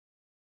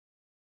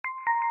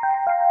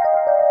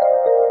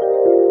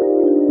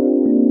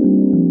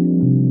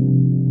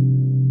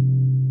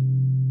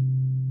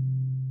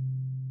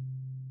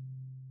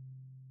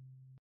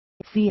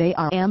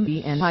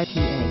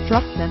Carmenita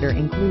Truck Center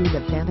include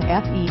of Santa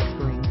Fe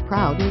Springs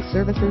proudly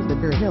services the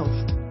GAR Hills,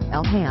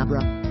 ALHAMBRA,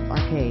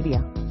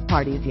 ARCADIA,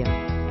 ARTESIA,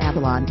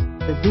 AVALON,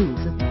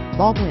 AZUSA,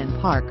 BALDWIN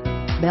Park,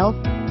 Bell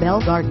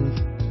Gardens,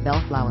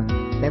 Bellflower,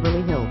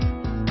 Beverly Hills,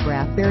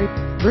 Bradbury,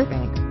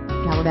 Burbank,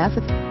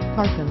 Calabasas,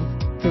 Parsons,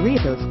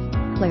 Cerritos,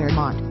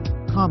 Claremont,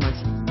 Commerce,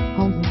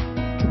 Holmes,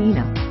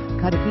 Camina,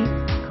 Cudahy,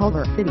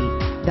 Culver City,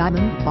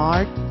 Diamond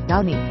Bar,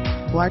 Downey,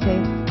 Duarte,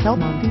 El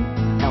Monte,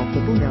 El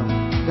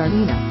Segundo,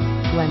 Gardena,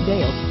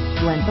 Glendale,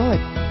 Glenville,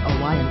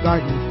 Hawaiian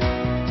Gardens,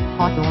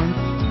 Hawthorne,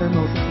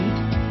 Hermosa Beach,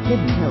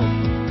 Hidden Hills,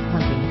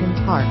 Huntington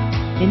Park,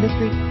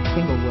 Industry,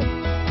 Singlewood,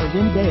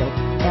 Irvindale,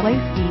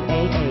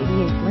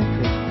 LACAADA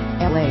Flintridge,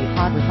 LA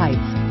Harvard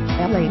Heights,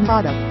 LA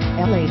Prada,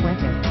 LA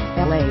Fuentes,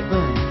 LA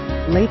Burns,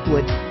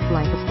 Lakewood,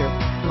 Lancaster,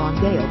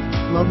 Lawndale,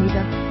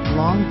 Lomita,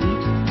 Long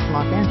Beach,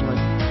 Los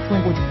Angeles,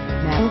 Twinwood,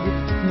 Malibu,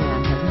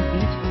 Manhattan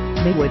Beach,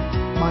 Maywood,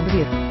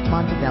 Montevideo,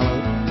 Montebello,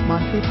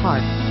 Monterey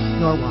Park,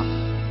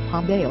 Norwalk,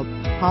 Palmdale,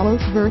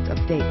 Palos Verdes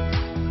Estates,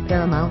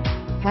 Paramount,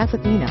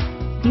 Pasadena,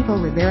 Pico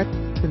Rivera,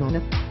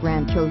 Sonoma,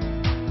 Ranchos,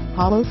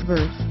 Palos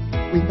Verdes,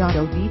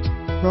 Redondo Beach,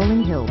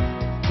 Rolling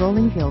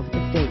Hills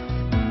Estates,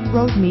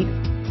 Rosemead,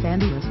 San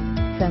Dimas,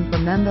 San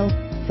Fernando,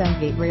 San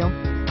Gabriel,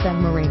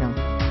 San Moreno,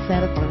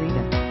 Santa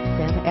Clarita,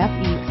 Santa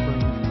Fe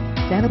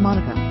Springs, Santa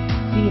Monica,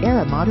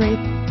 Sierra Madre,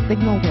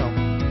 Signal Hill,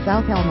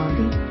 South El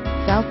Monte,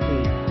 South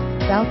Bay,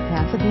 South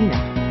Pasadena,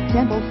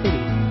 Temple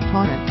City,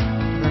 Torrance,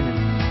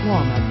 Vernon,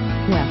 Walnut,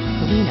 West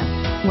Covina,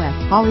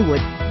 West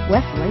Hollywood,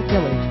 West Lake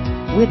Village,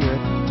 Whittier,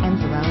 and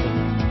surroundings.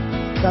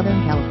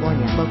 Southern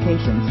California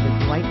locations. This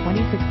white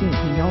 2016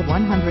 Hino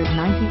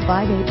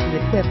 195H is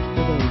equipped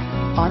with a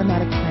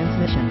automatic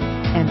transmission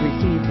and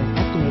receives an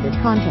estimated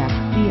contact.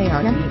 The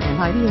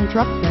Carmenita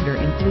Truck Center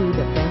include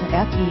a Santa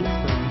Fe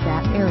Springs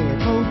at area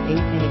code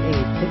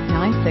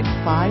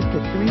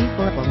 888-6965-3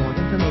 for more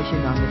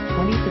information on this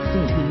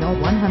 2016 Hino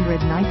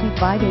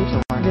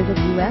 195H or visit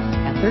us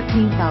at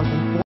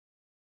 13,004